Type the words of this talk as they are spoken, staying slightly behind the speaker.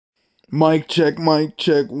Mic check, 1,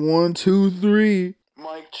 2, 3.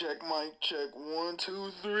 Mic check, 1,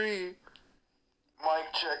 2, 3.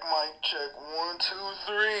 Mic check, 1, 2,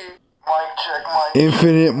 3. Mic check,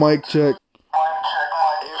 infinite mic check.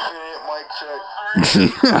 Infinite mic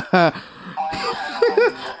check.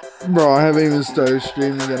 Bro, I haven't even started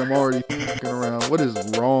streaming yet. I'm already fucking around. What is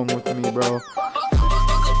wrong with me, bro?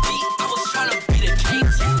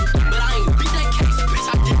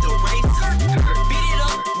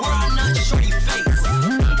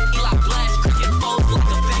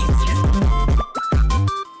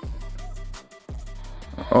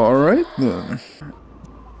 Alright then.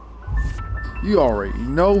 You already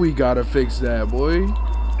know we gotta fix that, boy.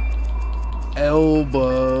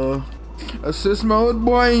 Elba. Assist mode?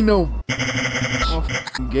 Boy, ain't no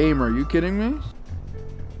gamer. Are you kidding me?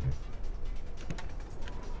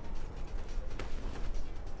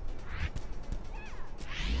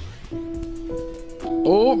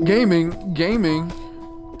 Oh, gaming.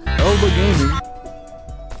 Elba gaming.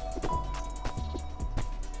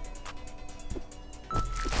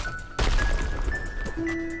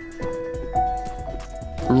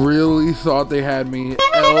 Really thought they had me.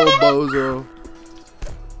 Bozo.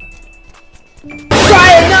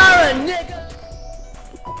 Sayonara, nigga!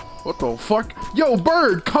 What the fuck? Yo,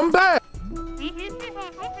 bird, come back!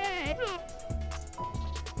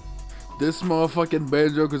 This motherfucking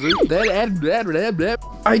banjo, cause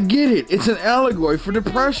I get it. It's an allegory for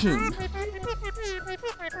depression.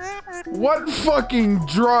 What fucking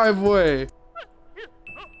driveway?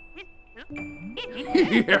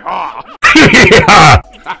 Yeah.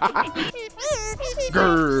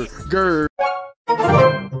 Grr.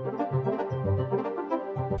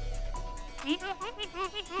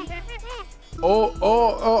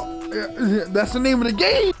 Oh, that's the name of the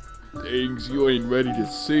game. Things you ain't ready to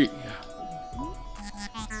see.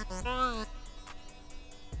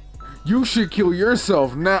 You should kill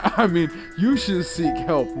yourself now. I mean, you should seek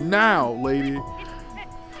help now, lady.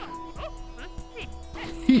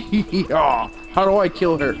 How do I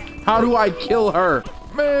kill her? How do I kill her?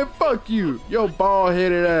 Man, fuck you. Yo,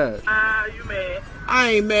 bald-headed ass. You mad?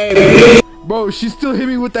 I ain't mad. Bro, she still hit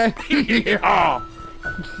me with that.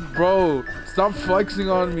 Bro, stop flexing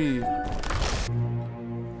on me.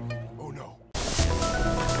 Oh, no.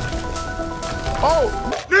 Oh,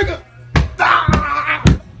 nigga.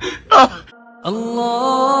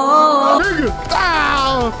 Allah. Nigga.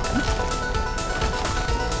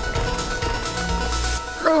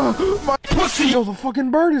 My pussy. Yo, the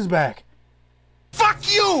fucking bird is back. Fuck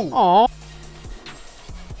you. Aw.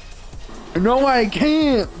 No, I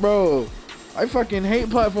can't, bro. I fucking hate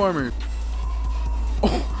platformers.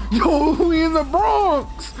 Oh, yo, we in the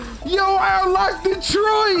Bronx. Yo, I unlocked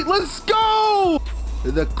Detroit. Let's go.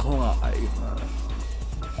 The climb.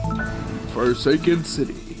 Forsaken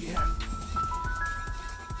City.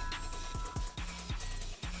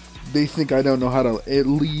 They think I don't know how to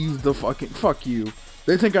leave the fucking... Fuck you.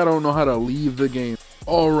 They think I don't know how to leave the game.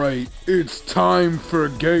 Alright, it's time for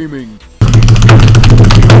gaming.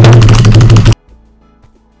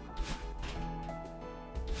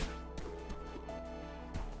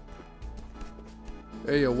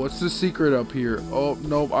 Hey, yo, what's the secret up here? Oh,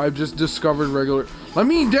 nope, I've just discovered regular... Let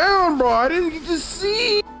me down, bro! I didn't get to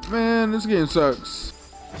see! Man, this game sucks.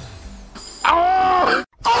 Ah!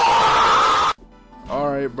 Ah!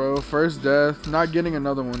 Alright, bro, first death. Not getting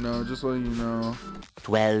another one, though, just letting you know.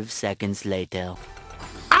 12 seconds later.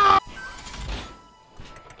 Ah!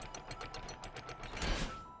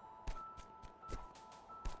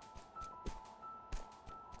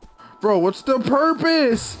 Bro, what's the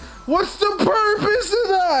purpose? What's the purpose of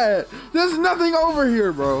that? There's nothing over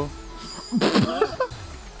here, bro.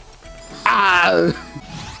 Ah!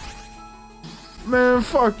 Man,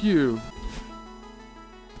 fuck you.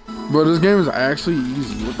 Bro, this game is actually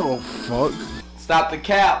easy. What the fuck? Stop the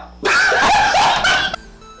cap.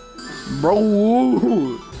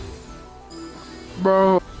 Bro.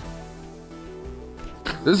 Bro.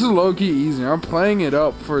 This is low-key easy. I'm playing it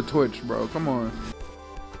up for Twitch, bro. Come on.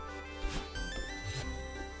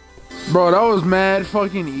 Bro, that was mad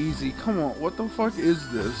fucking easy. Come on. What the fuck is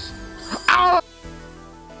this? Ow!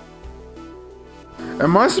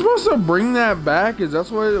 Am I supposed to bring that back? Is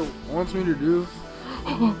that what it wants me to do?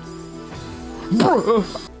 Bro.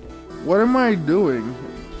 What am I doing?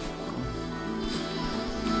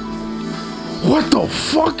 What the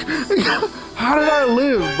fuck? How did I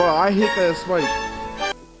live, bro? I hit that spike.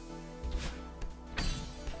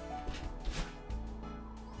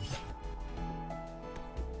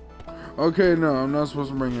 Okay, no, I'm not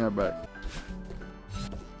supposed to bring that back.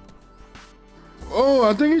 Oh,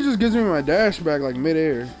 I think he just gives me my dash back like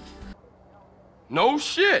mid-air. No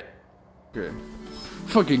shit. Okay.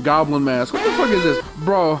 Fucking goblin mask. What the fuck is this?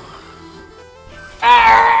 Bro.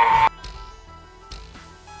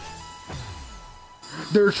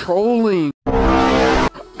 They're trolling.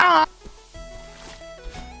 Ah!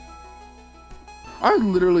 I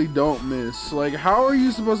literally don't miss. Like, how are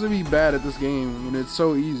you supposed to be bad at this game when it's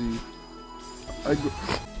so easy? Like,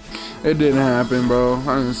 it didn't happen, bro.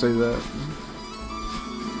 I didn't say that.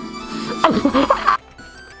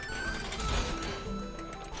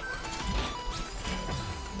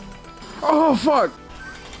 Oh, fuck.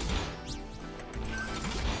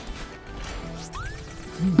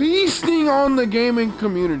 Beasting on the gaming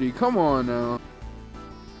community. Come on now.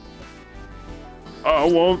 I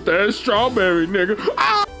want that strawberry, nigga.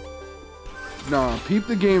 Ah! Nah, peep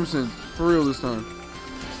the game sense. For real this time.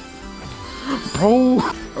 Bro.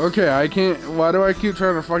 Okay, I can't. Why do I keep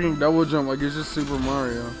trying to fucking double jump like it's just Super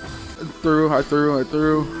Mario? I threw. Look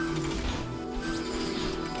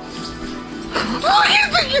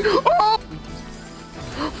at the. Oh!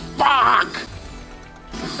 Fuck!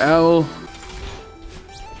 L.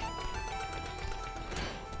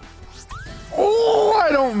 Oh,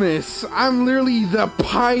 I don't miss. I'm literally the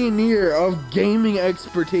pioneer of gaming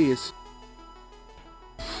expertise.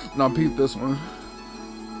 Now peep this one.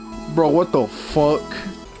 Bro, what the fuck?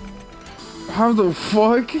 How the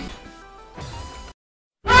fuck?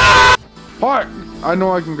 Fuck! I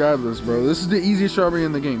know I can grab this, bro. This is the easiest strawberry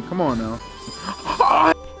in the game. Come on now.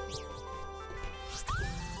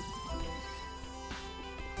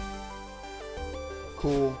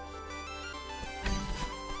 Cool.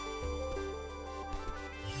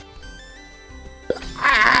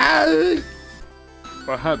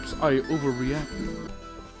 Perhaps I overreacted.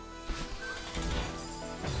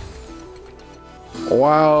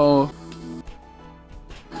 Wow.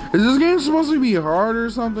 Is this game supposed to be hard or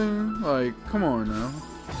something? Like, come on now.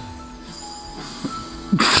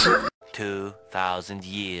 2,000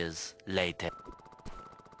 years later.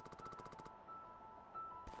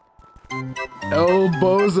 L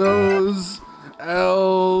bozos.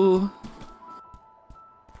 L.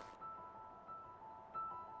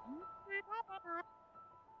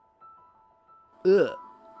 Ugh.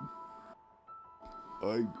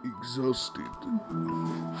 I'm exhausted.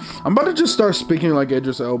 I'm about to just start speaking like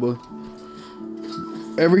Idris Elba.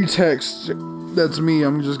 Every text that's me,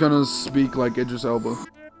 I'm just gonna speak like Idris Elba.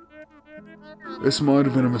 This might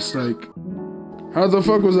have been a mistake. How the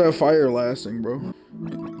fuck was that fire lasting, bro?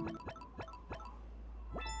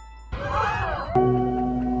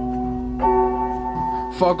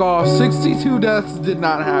 Fuck off. 62 deaths did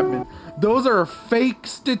not happen. Those are fake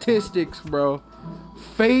statistics, bro.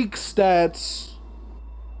 Fake stats.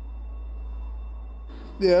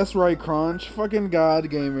 Yeah, that's right, Crunch. Fucking God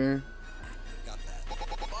Gamer.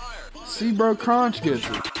 See, bro, Crunch gets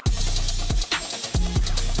it.